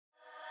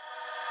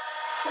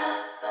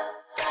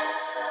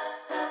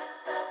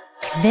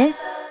This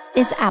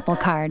is Apple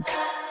Card,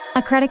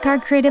 a credit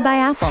card created by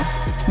Apple,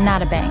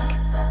 not a bank.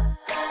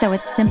 So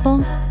it's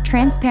simple,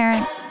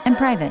 transparent, and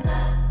private.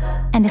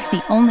 And it's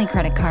the only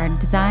credit card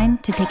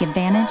designed to take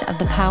advantage of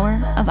the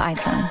power of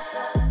iPhone.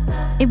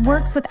 It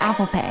works with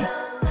Apple Pay,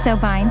 so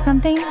buying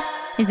something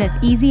is as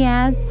easy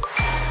as,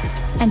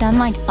 and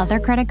unlike other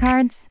credit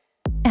cards,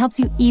 it helps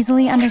you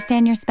easily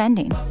understand your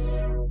spending.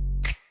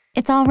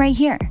 It's all right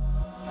here,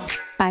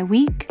 by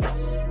week,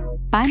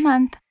 by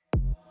month,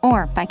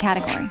 or by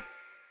category.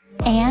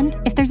 And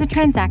if there's a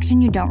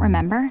transaction you don't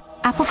remember,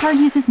 Apple Card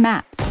uses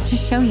maps to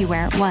show you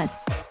where it was,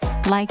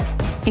 like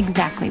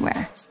exactly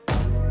where.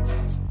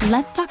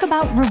 Let's talk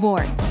about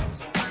rewards.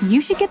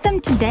 You should get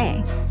them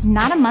today,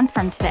 not a month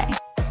from today.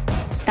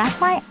 That's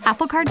why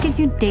Apple Card gives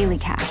you daily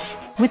cash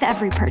with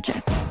every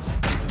purchase.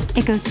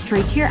 It goes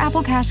straight to your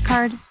Apple Cash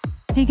card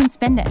so you can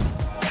spend it,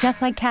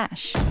 just like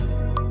cash.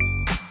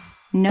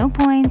 No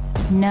points,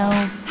 no,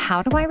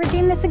 how do I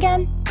redeem this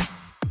again?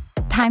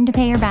 Time to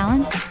pay your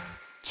balance?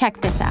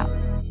 Check this out.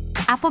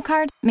 Apple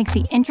Card makes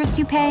the interest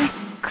you pay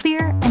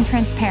clear and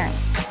transparent.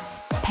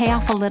 Pay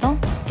off a little,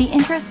 the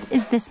interest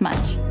is this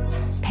much.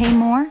 Pay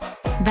more,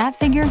 that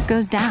figure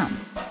goes down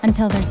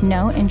until there's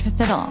no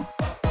interest at all.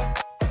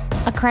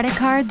 A credit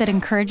card that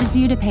encourages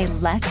you to pay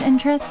less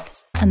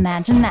interest?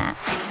 Imagine that.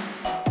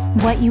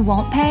 What you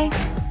won't pay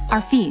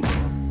are fees.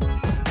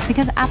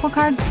 Because Apple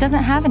Card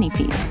doesn't have any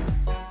fees,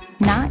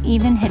 not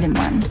even hidden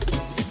ones.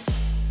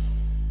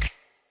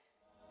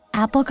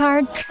 Apple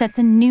Card sets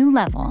a new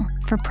level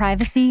for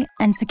privacy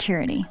and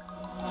security.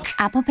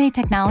 Apple Pay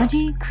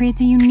technology creates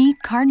a unique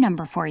card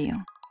number for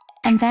you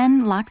and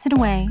then locks it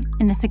away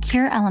in a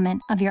secure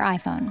element of your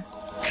iPhone.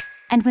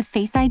 And with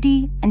Face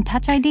ID and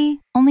Touch ID,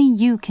 only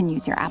you can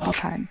use your Apple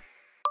Card.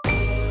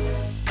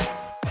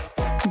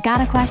 Got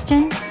a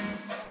question?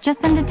 Just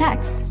send a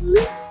text.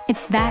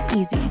 It's that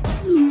easy.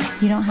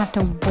 You don't have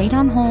to wait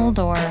on hold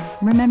or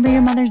remember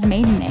your mother's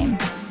maiden name.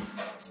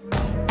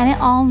 And it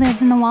all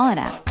lives in the Wallet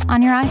app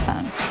on your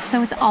iPhone,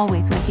 so it's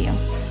always with you.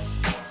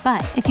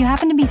 But if you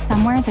happen to be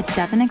somewhere that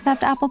doesn't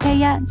accept Apple Pay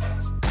yet,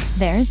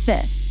 there's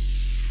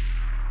this.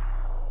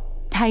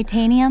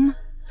 Titanium,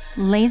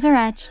 laser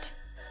etched,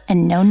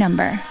 and no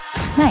number.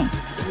 Nice.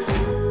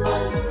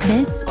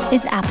 This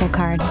is Apple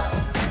Card,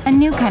 a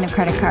new kind of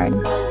credit card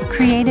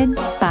created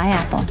by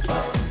Apple.